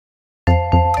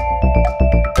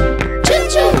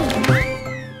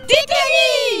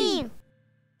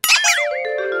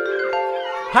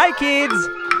kids!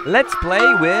 Let's play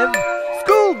with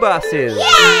school buses!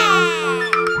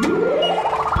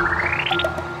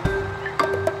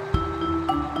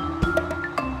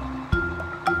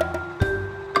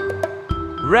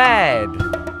 Red.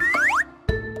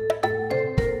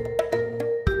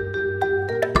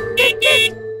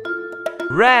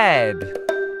 Red.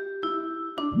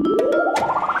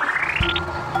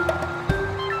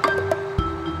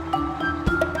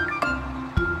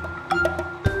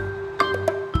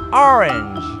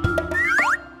 Orange.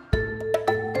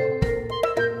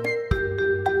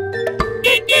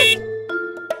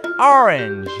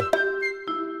 Orange.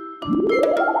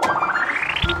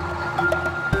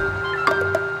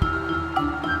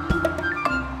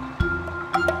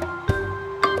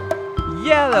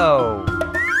 Yellow.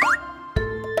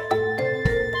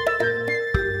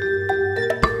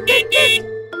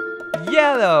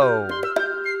 Yellow.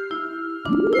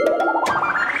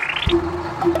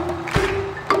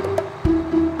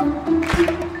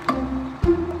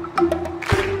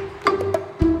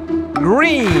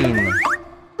 Green.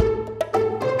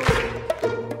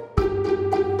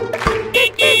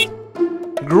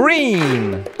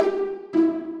 Green.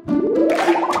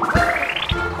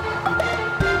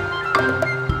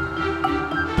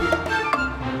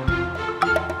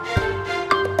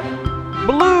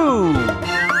 Blue.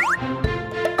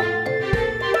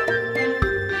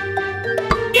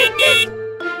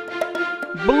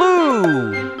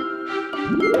 Blue.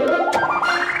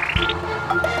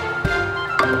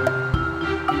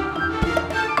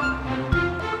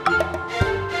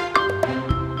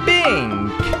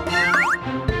 Pink.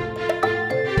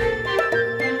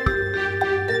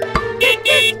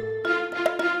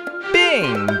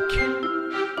 Pink.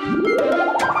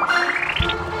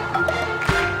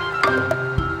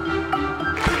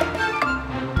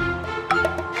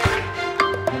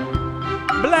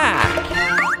 Black.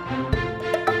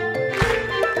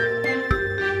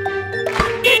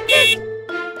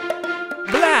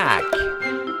 Black.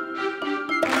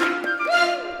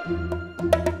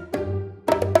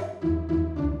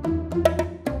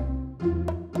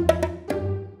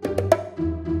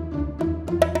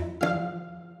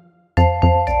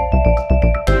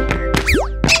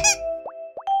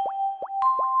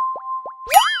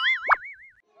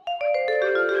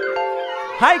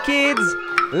 Hi kids!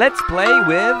 Let's play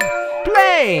with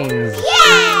planes!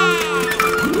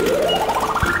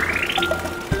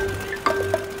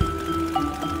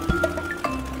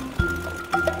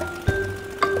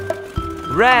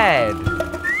 Red.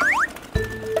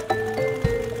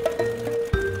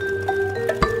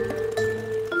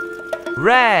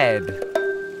 Red.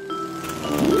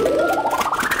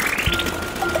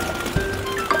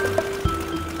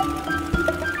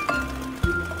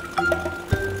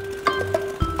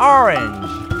 Orange.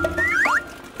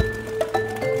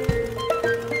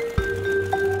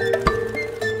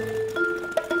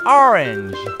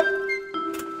 Orange.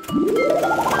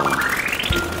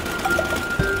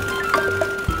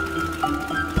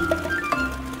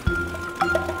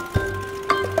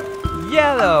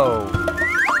 Yellow.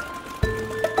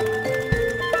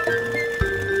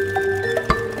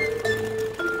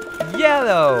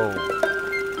 Yellow.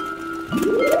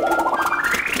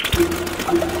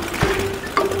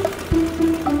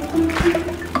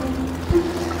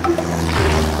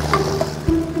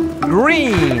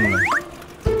 Green.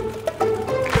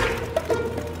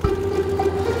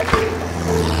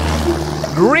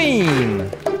 Green.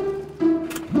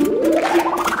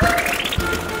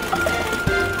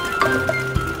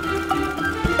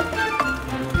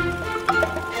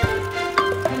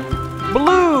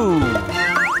 Blue.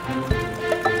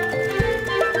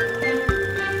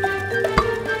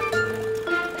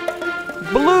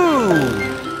 Blue.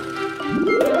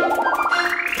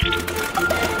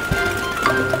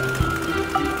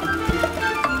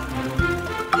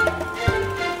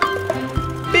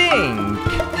 Pink.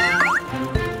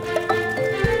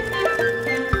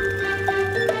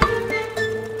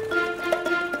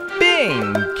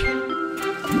 Pink.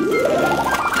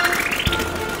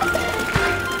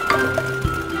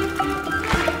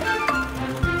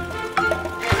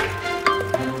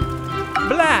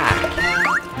 Black.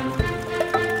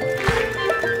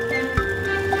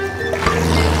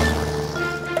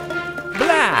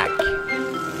 Black.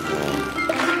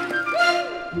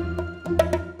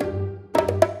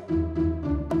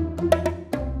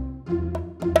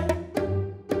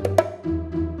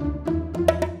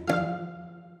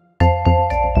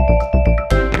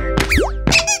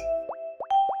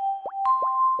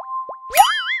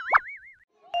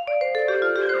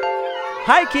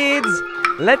 Hi kids!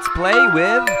 Let's play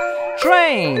with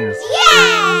trains!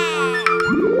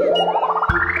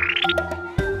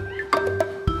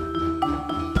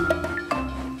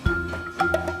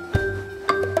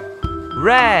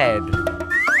 Red.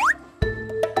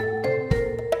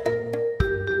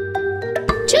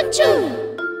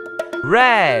 Choo-choo.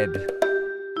 Red.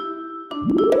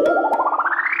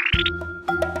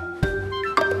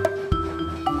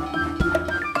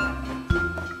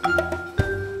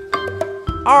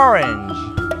 Orange.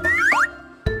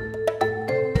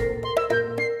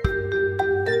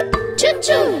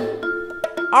 Choo-choo.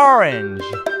 Orange.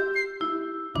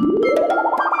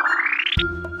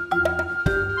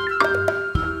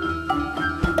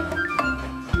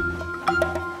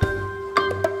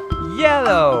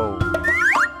 Yellow.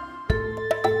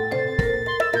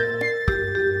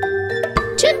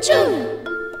 Choo-choo.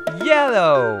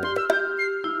 Yellow.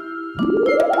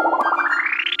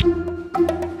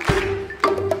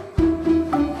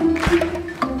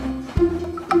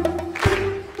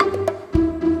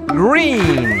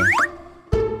 Green.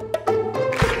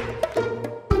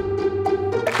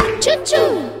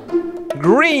 Choo-choo.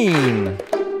 Green.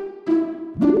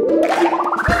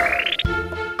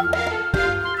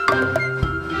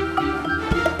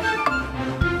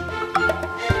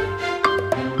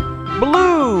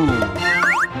 Blue.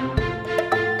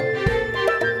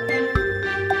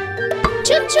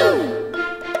 Choo-choo.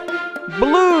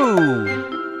 Blue.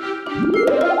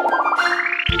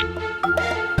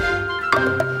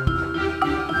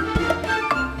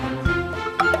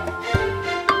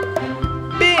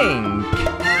 Pink.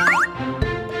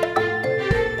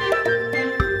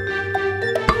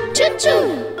 Choo-choo.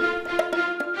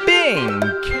 Pink.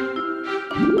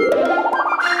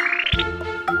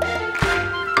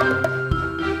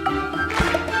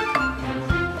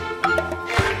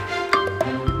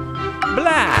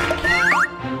 Black.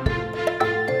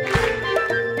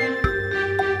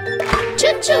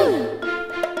 Choo-choo.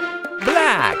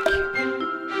 Black.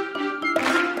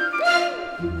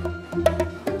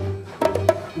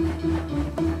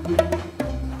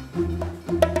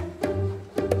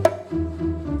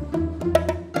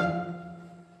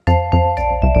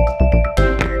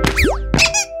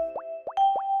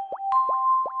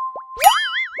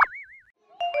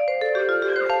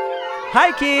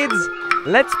 Hi kids!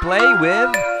 Let's play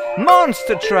with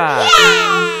Monster Truck!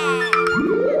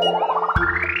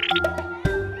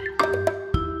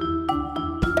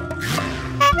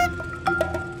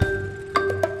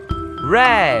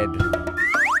 Red.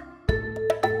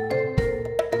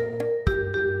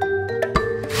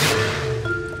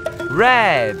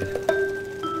 Red.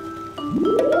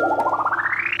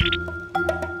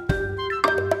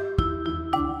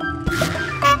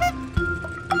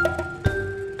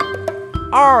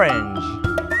 Orange.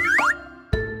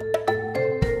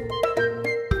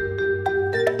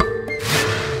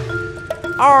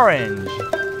 Orange.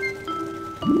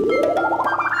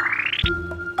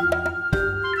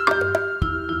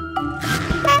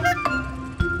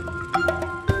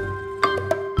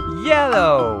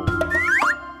 Yellow.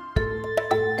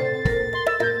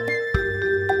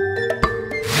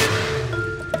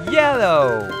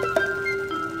 Yellow.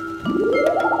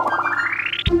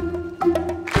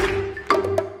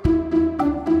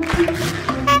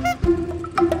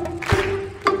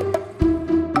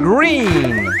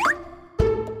 Green.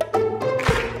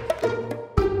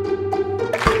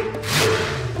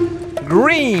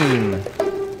 Green.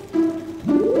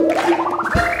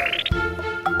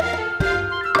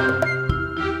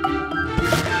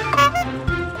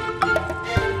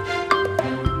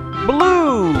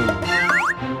 Blue.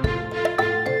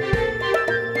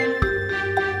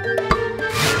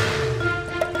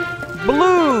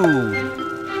 Blue.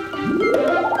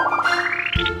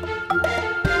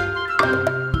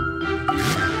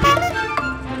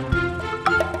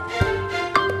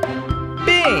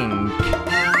 Pink.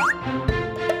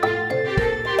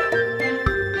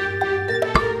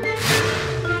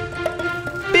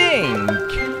 Pink.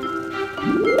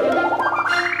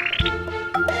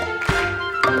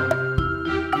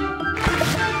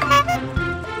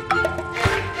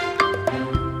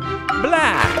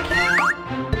 Black.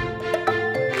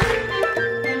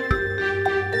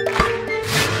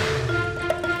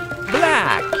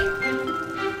 Black.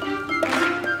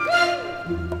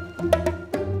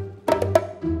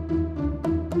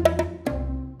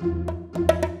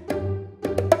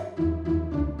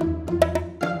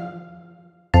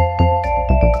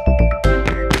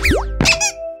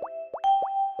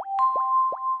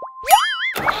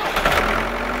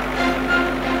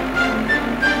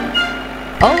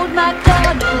 Old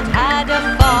MacDonald had a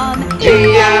farm,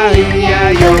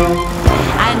 E-I-E-I-O,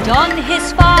 and on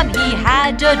his farm he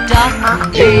had a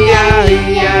duck.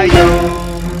 E-I-E-I-O,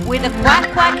 With a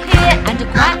quack quack here and a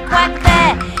quack quack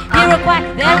there, Here a quack,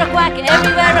 there a quack,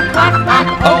 everywhere a quack quack.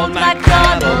 Old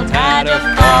MacDonald had a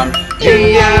farm.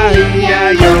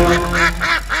 E-I-E-I-O.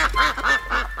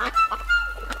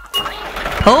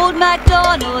 Old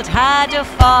MacDonald had a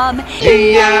farm,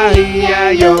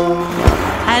 E-I-E-I-O.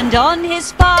 and on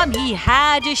his farm he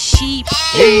had a sheep.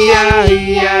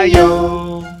 E-I-E-I-O.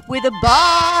 With a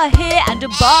bar here and a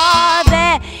bar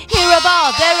there, here a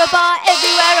bar, there a bar,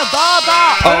 everywhere a bar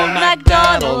bar. Old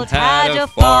MacDonald had a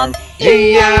farm.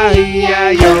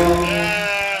 E-I-E-I-O.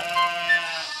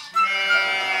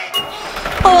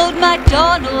 Old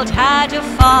MacDonald had a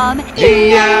farm,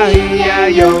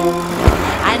 E-I-E-I-O.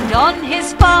 and on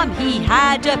his farm he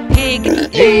had a pig.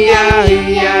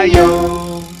 E-I-E-I-O.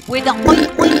 With an oink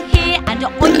oink here and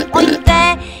an oink oink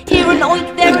there, here an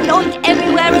oink, there an oink,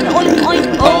 everywhere an oink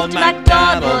oink. Old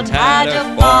MacDonald had a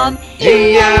farm.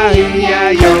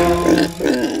 E-I-E-I-O.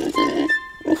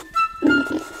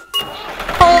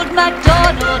 Old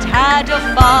MacDonald had a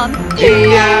farm,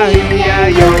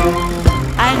 E-I-E-I-O.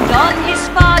 and on his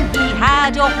farm he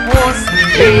had a horse.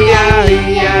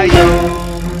 E-I-E-I-O.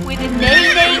 With a neigh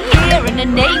neigh here and a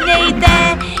neigh neigh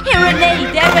there, here a neigh,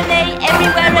 there a neigh,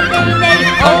 everywhere a neigh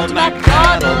neigh. Old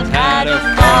MacDonald had a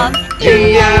farm.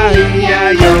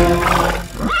 E-I-E-I-O.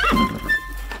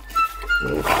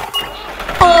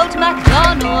 Old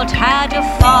MacDonald had a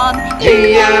farm,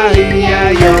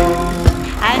 E-I-E-I-O.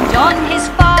 and on his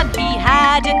farm he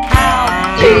had a cow.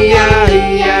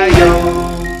 E-I-E-I-O.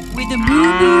 With a moo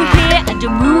moo here and a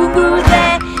moo moo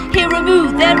there, here a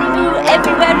moo, there a moo,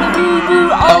 everywhere a moo moo.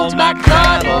 Old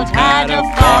MacDonald had a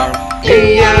farm.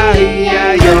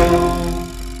 E-I-E-I-O.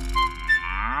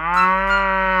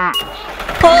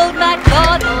 Old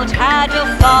MacDonald had a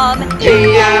farm,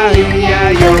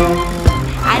 E-I-E-I-O.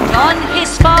 and on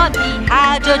his farm he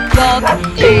had a dog.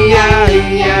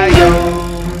 E-I-E-I-O.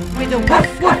 With a woof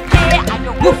woof here and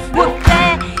a woof woof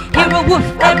there, here a woof,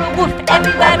 there a woof,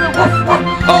 everywhere a woof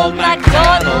woof. Old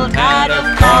MacDonald had a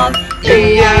farm.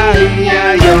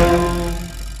 E-I-E-I-O.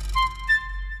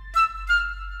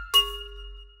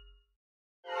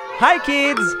 Hi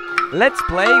kids, let's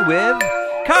play with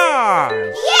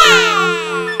cars.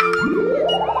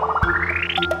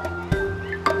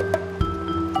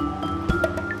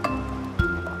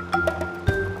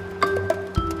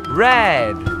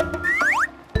 Red,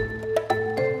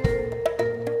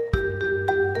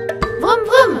 Vroom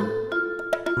vroom.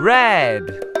 red,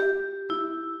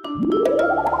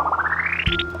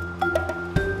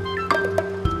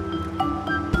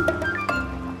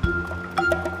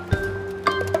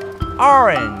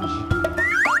 orange,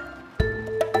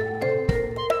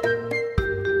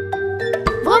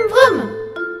 Vroom vroom.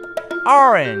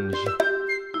 orange,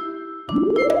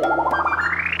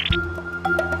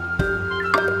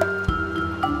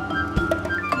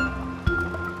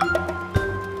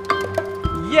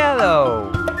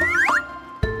 yellow,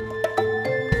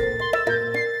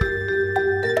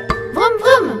 Vroom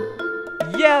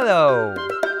vroom. yellow,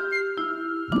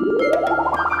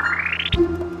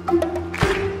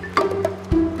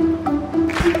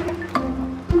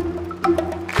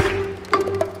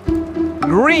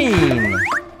 green,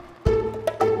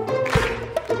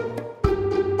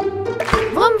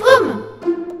 Vroom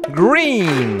vroom.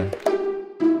 green,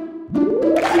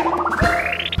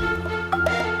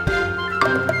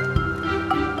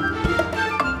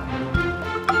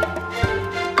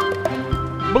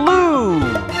 blue,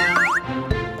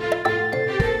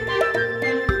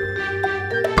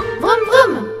 Vroom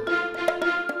vroom.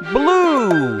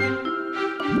 blue,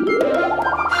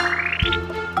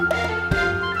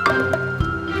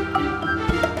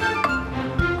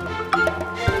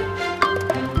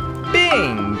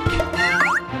 pink,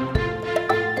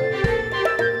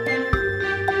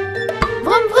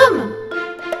 Vroom vroom.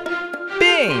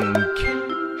 pink,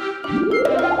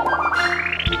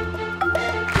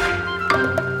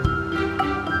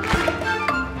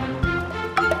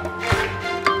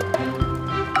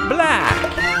 black,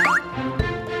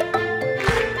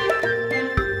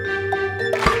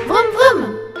 Vroom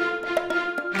vroom.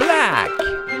 black,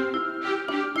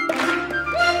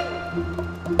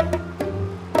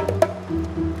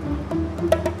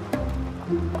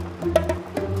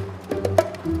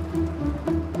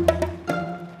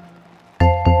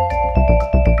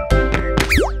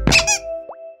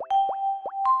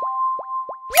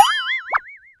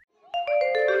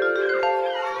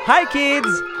 Hi kids,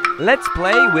 let's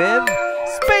play with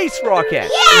space rocket.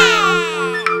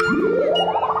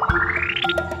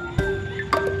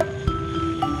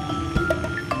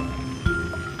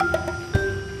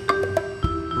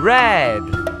 Red,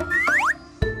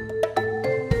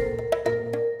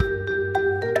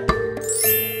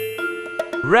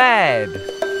 red,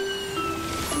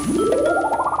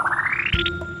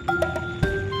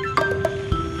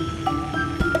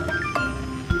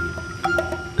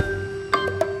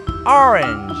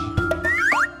 Orange.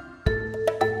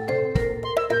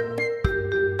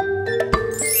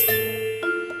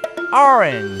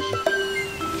 Orange.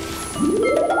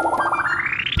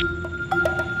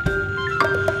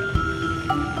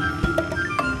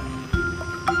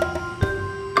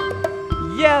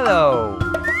 Yellow.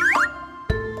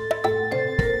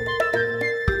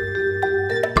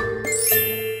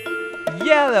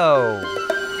 Yellow.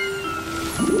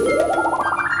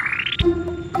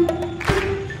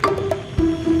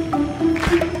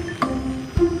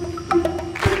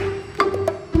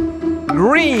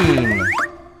 Green.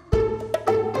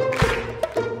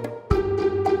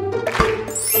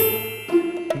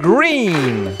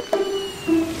 Green.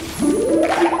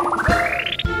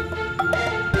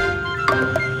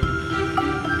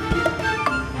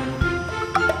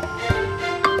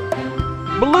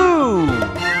 Blue.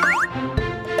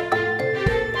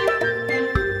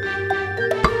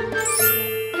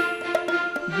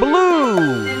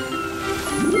 Blue.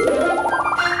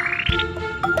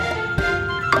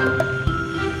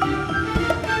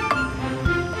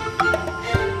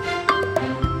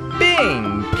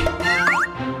 Pink.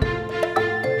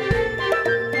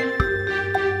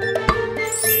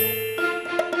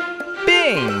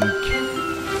 Pink.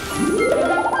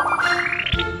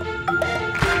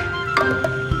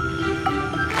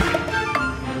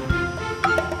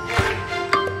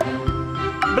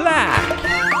 Black.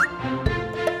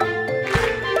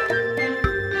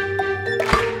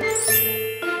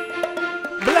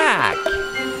 Black.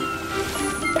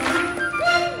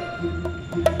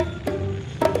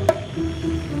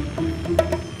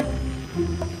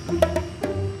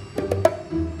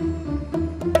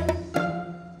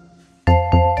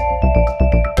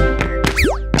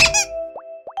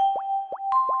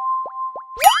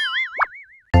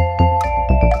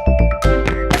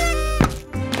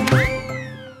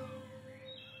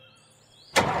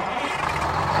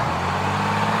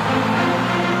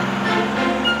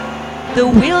 The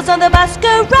wheels on the bus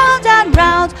go round and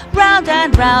round, round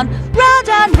and round, round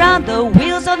and round. The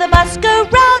wheels on the bus go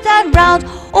round and round,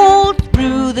 all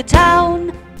through the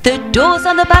town. The doors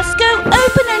on the bus go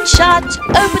open and shut,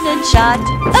 open and shut,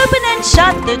 open and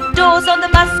shut. The doors on the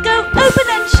bus go open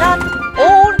and shut,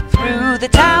 all through the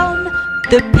town.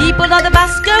 The people on the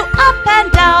bus go up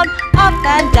and down, up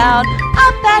and down,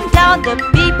 up and down. The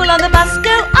people on the bus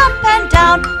go up and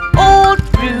down, all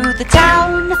through the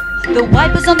town. The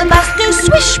wipers on the bus go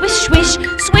swish, swish, swish,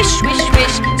 swish, swish,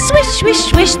 swish, swish, swish,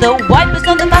 swish. The wipers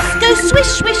on the bus go swish,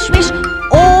 swish, swish,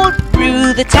 all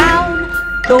through the town.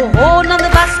 The horn on the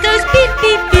bus goes beep,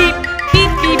 beep, beep,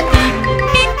 beep, beep, beep,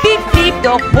 beep, beep, beep.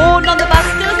 The horn on the bus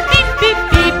goes beep, beep,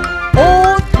 beep,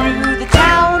 all through the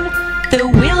town. The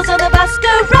wheels on the bus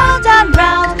go round and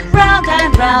round, round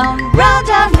and round, round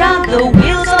and round. The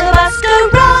wheels on the bus go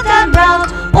round and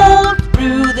round, all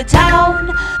through the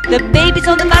town. The babies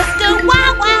on the bus go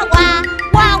wah, wah, wah,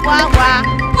 wah, wah, wah,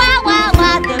 wah, wah,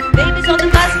 wah. The babies on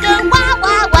the bus go wah,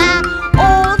 wah, wah,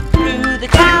 all through the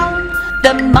town.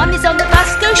 The mummies on the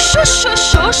bus go shush, shush,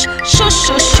 shush, shush,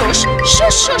 shush, shush,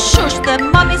 shush, shush, shush. The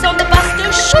mummies on the bus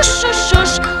go shush, shush,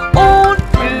 shush, all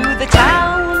through the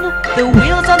town. The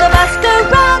wheels on the bus go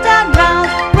round and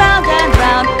round, round and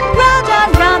round, round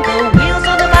and round. The wheels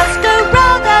on the bus go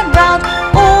round and round,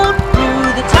 all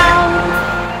through the town.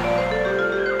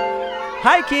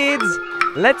 Hi kids,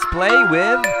 let's play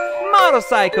with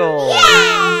motorcycles.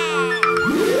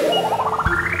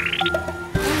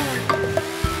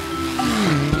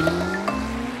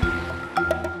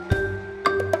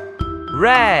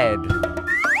 Red.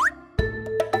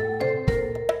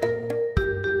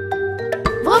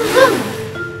 Vroom vroom.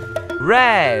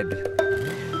 Red.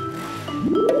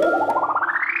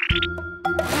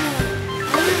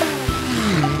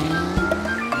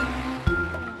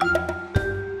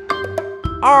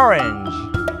 Orange.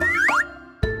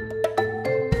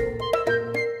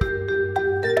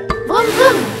 Vroom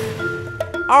vroom.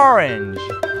 Orange.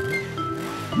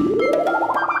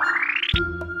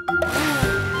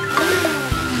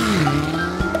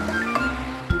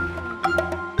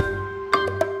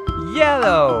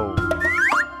 Yellow.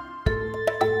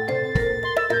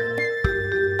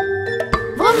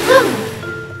 Vroom vroom.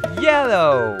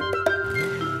 Yellow.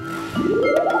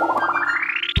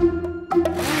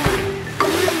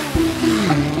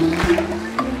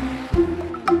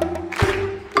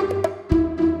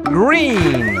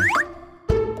 Green.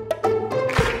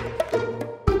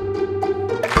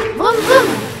 Vroom vroom.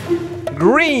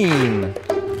 Green.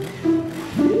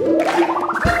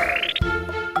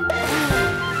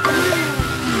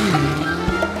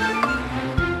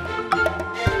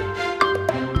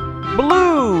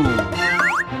 Blue.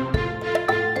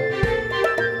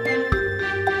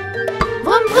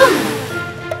 Vroom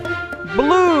vroom.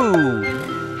 Blue.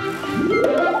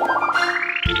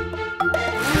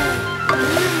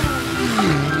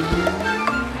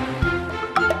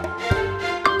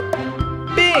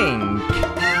 Pink.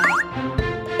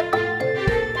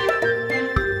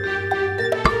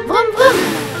 Vroom vroom.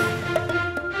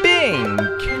 Pink.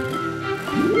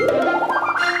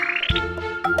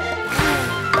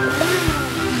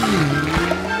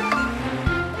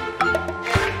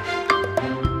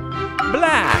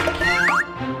 Black.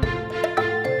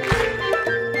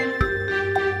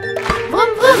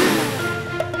 Vroom vroom.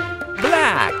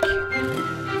 Black.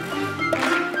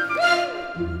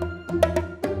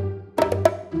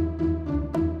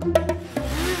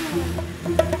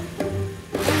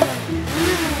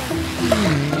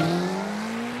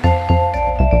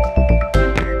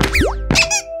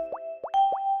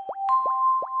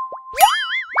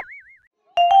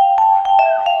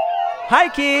 Hi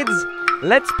kids,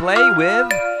 let's play with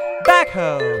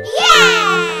backhoe.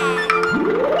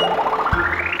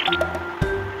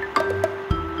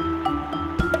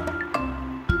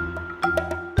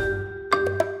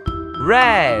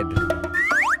 Red.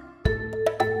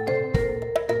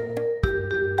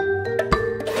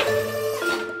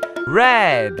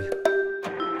 Red.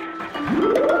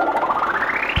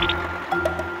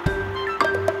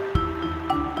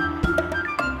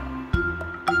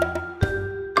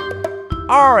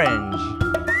 Orange.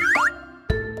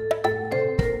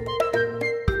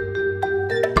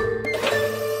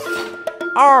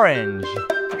 Orange.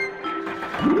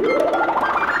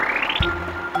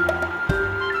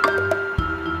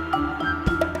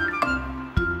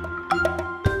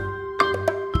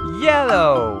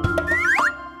 Yellow.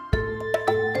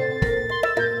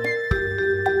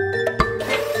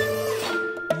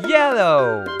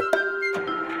 Yellow.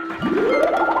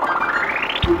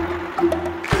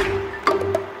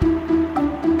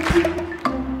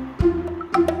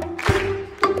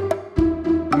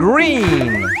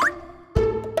 Green.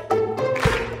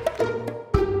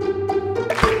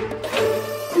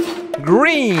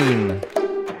 Green.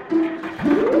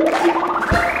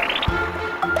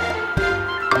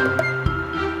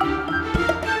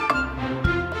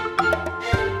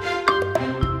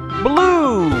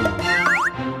 Blue.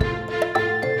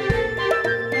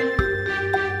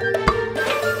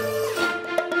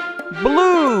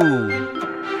 Blue.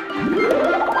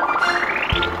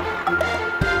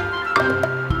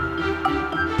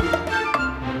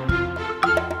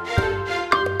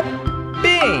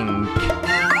 Pink.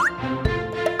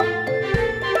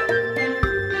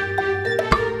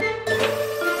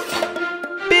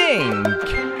 Pink.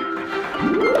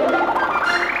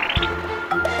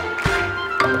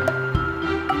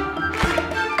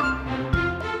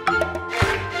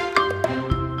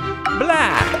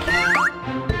 Black.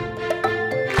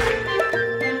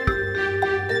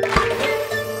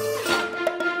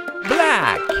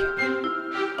 Black.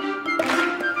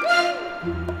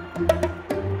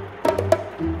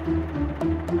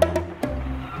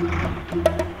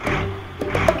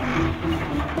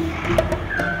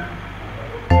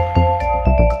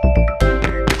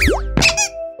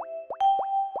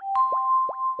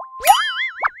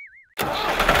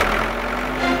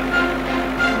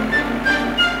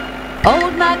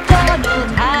 Old MacDonald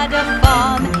had a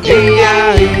farm,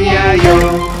 E-I-E-I-O,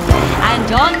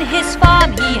 and on his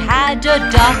farm he had a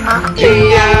duck.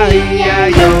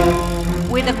 E-I-E-I-O,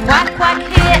 With a quack quack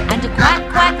here and a quack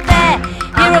quack there,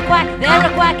 here a quack, there a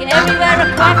quack, everywhere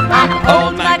a quack quack.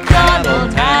 Old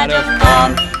MacDonald had a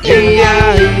farm.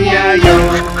 E-I-E-I-O,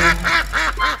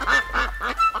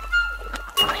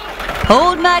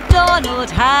 Old MacDonald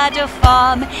had a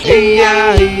farm,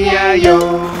 E-I-E-I-O,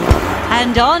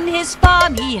 and on his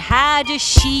farm he had a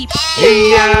sheep.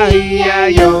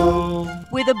 E-I-E-I-O,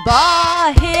 With a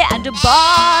bar here and a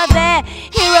bar there,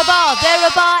 here a bar, there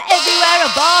a bar, everywhere a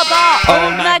bar bar.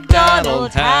 Old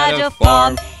MacDonald had a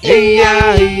farm.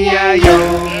 E-I-E-I-O,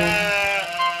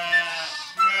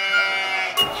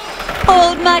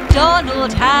 Old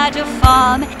MacDonald had a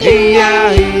farm,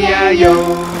 E-I-E-I-O,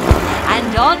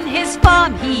 and on his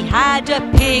farm he had a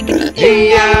pig.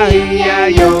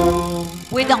 E-I-E-I-O,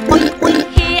 With an oink oink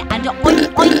here and an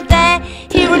oink oink there,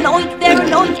 here an oink, there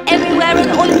an oink, everywhere an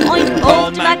oink oink.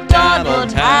 Old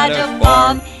MacDonald had a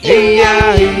farm.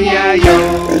 E-I-E-I-O,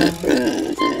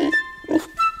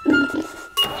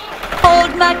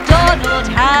 Old MacDonald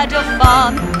had a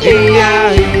farm,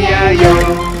 E-I-E-I-O,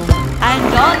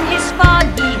 and on his farm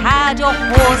he had a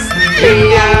horse.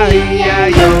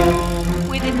 E-I-E-I-O,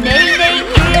 With a neigh neigh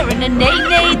here and a neigh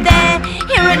neigh there,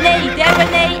 here a neigh, there a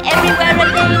neigh, everywhere a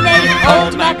neigh neigh.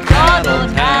 Old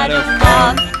MacDonald had a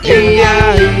farm.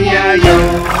 E-I-E-I-O,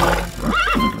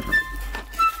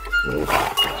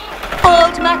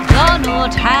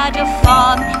 MacDonald had a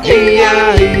farm,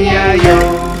 E-I-E-I-O.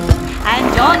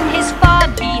 and on his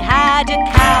farm he had a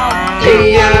cow.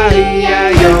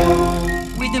 E-I-E-I-O.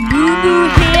 With a moo-moo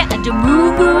here and a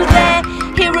moo-moo there,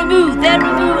 here a moo, there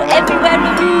a moo, everywhere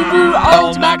a moo-moo.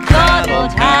 Old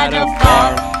MacDonald had a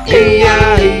farm.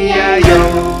 E-I-E-I-O.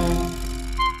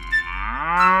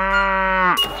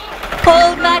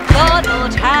 Old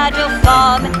MacDonald had a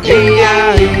farm,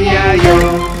 E-I-E-I-O.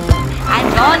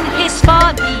 and on his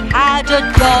farm he had a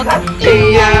dog.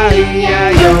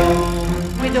 E-I-E-I-O.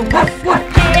 With a woof woof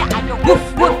here and a woof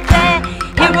woof there,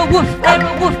 here a woof, there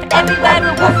a woof, everywhere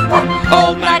a woof woof.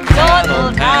 Old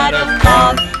MacDonald had a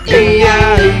farm.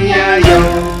 E-I-E-I-O.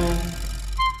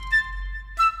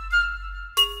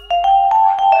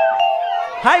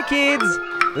 Hi kids!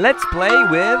 Let's play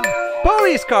with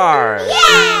police cars!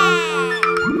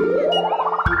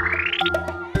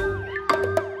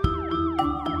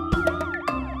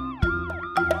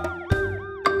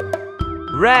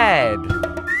 Red.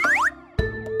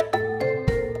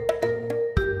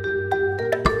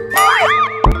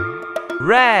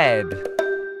 Red.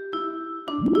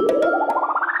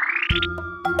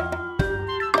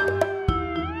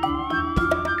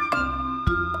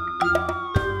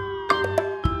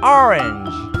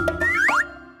 Orange.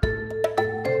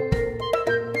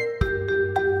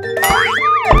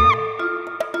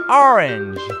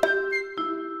 Orange.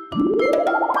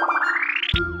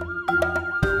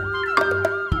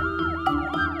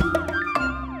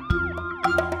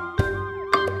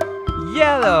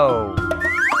 Yellow.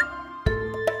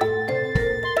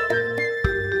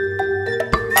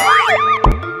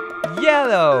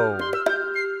 Yellow.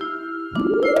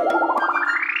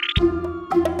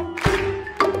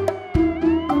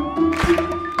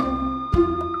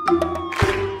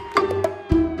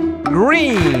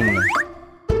 Green.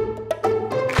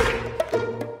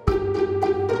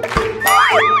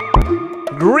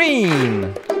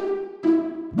 Green.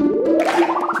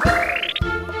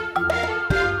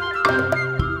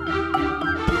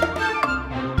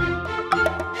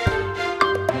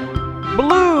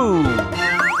 Blue.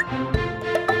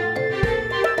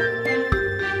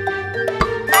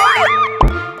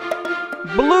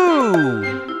 Blue.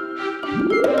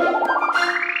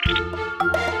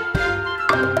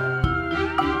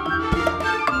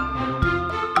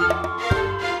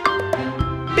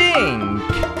 Pink.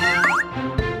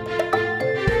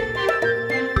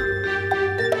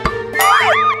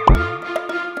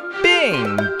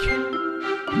 Pink.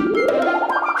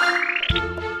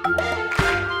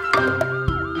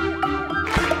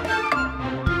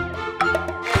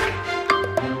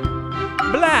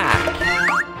 Black.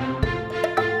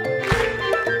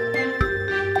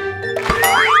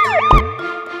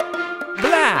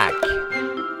 Black.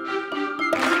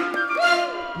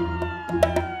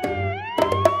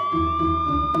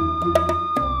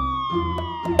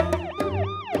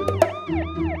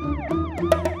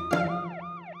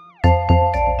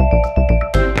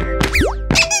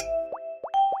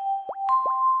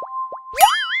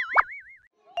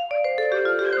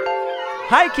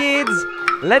 Hi kids!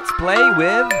 Let's play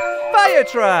with fire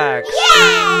trucks!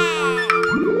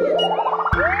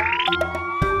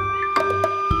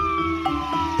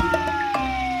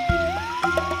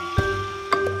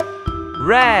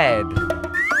 Red.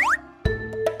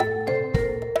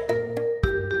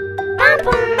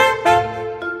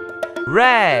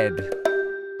 Red.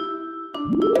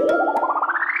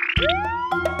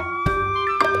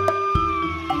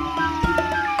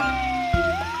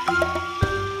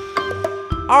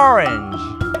 Orange.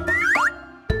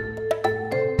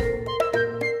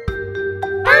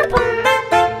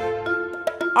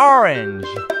 Orange.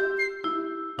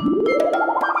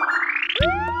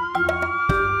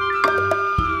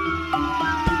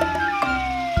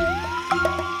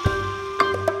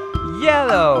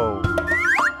 Yellow.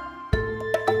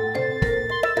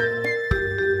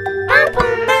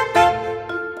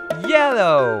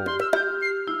 Yellow.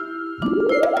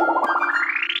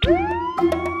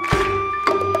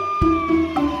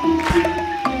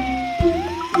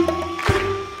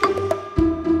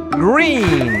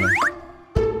 Green.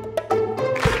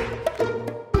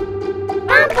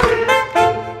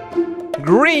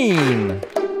 Green.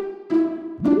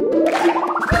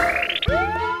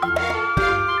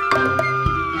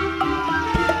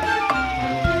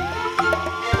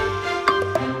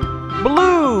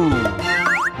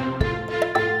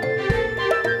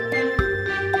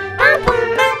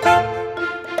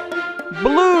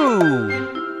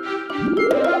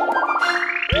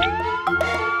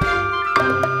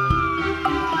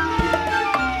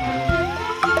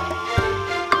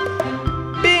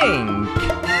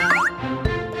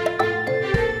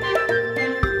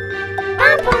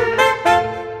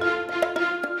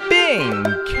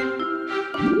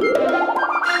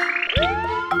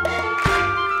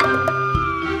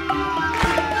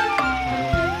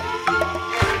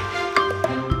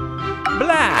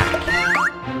 Black.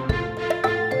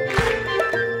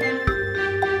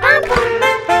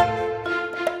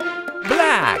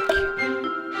 Black.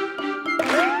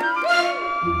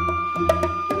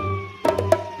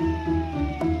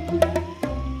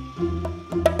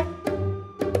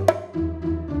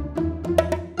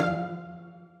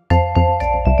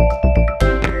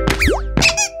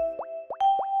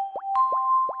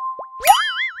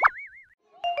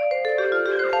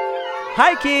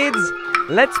 Hi kids,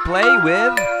 let's play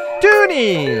with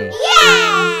Toonie.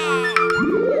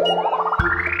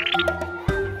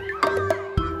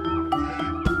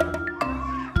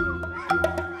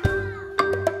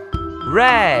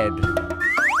 Red.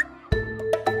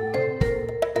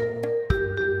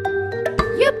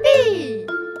 Yippee!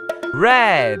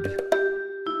 Red.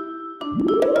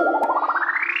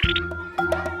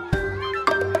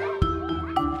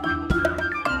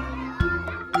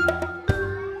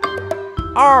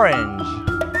 Orange.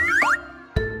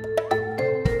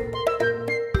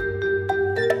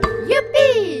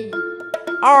 Yippee!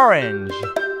 Orange.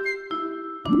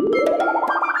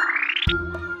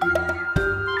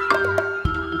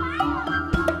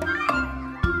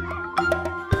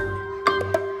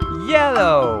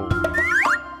 Yellow.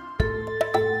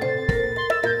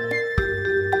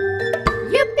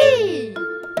 Yippee!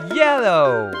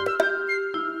 Yellow.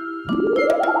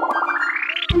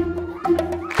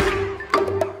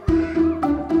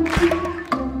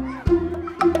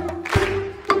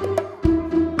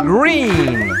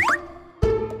 Green.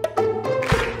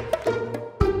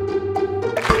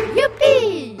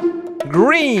 Yippee!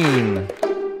 Green.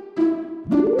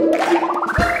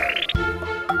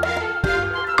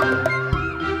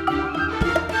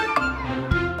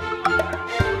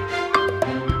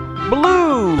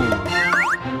 Blue.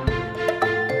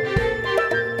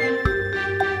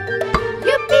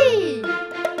 Yippee!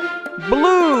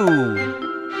 Blue.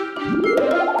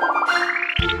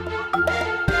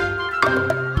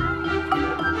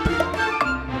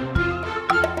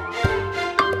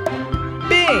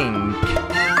 Pink.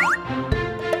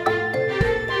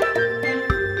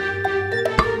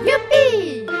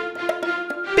 Yippee!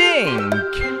 Pink.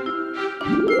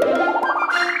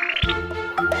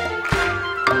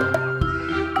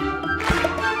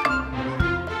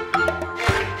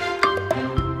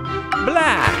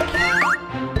 Black.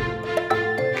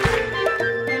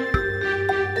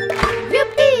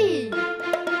 Yippee!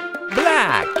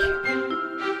 Black.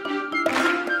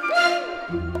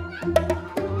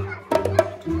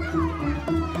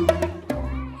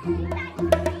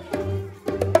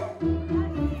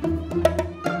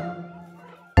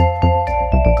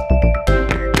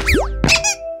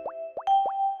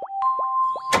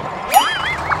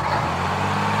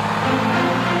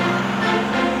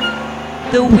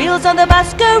 The wheels on the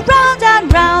bus go round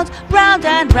and round, round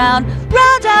and round,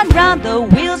 round and round. The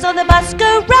wheels on the bus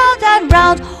go round and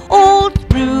round, all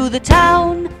through the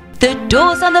town. The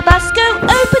doors on the bus go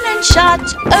open and shut,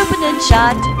 open and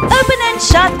shut, open and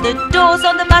shut. The doors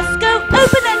on the bus go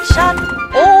open and shut,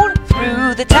 all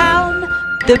through the town.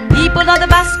 The people on the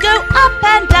bus go up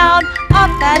and down,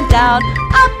 up and down,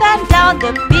 up and down.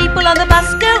 The people on the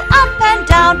bus go up and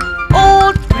down,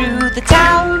 all through the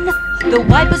town. The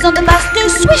wipers on the bus go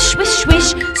swish, swish,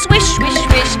 swish, swish, swish,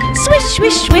 swish, swish,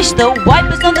 swish, swish. The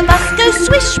wipers on the bus go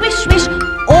swish, swish, swish,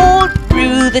 all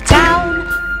through the town.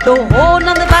 The horn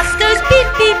on the bus goes beep,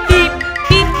 beep, beep,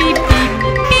 beep, beep, beep,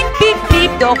 beep, beep,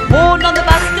 beep. The horn on the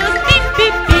bus goes beep,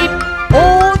 beep, beep,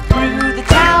 all through the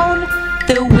town.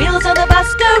 The wheels on the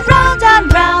bus go round and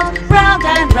round, round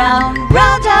and round,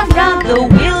 round and round. The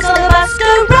wheels on the bus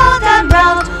go round and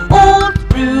round, all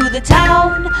through the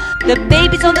town. The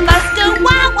babies on the bus go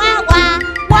wah, wah, wah,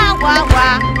 wah, wah,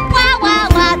 wah, wah, wah,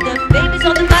 wah. The babies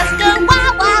on the bus go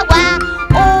wah, wah, wah,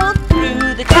 all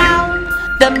through the town.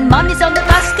 The mummies on the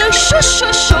bus go shush,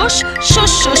 shush, shush, shush,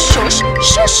 shush, shush,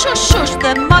 shush, shush, shush.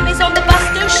 The mummies on the bus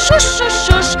go shush, shush,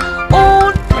 shush,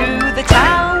 all through the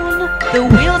town. The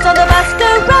wheels on the bus go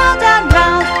round and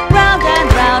round, round and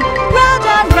round, round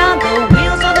and round. The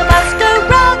wheels on the bus go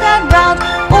round and round,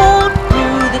 all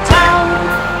through the town.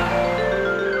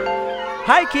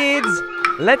 Hi kids,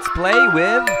 let's play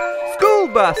with school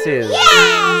buses.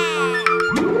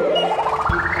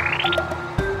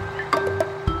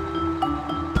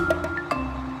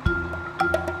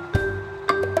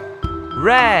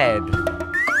 Red.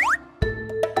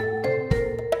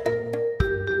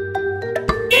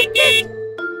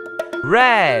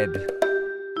 Red.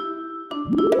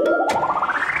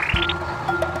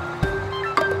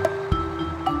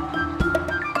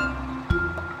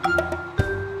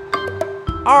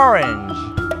 Orange.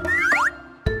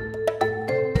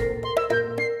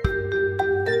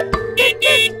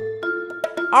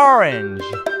 Orange.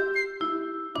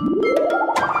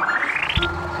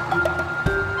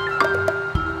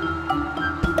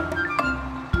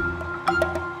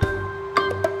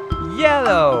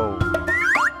 Yellow.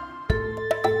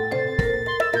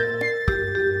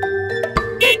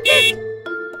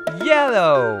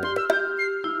 Yellow.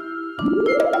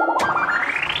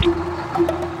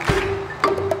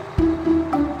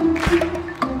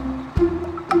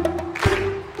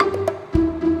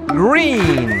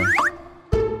 Green.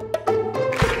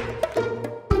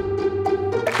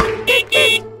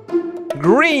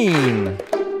 Green.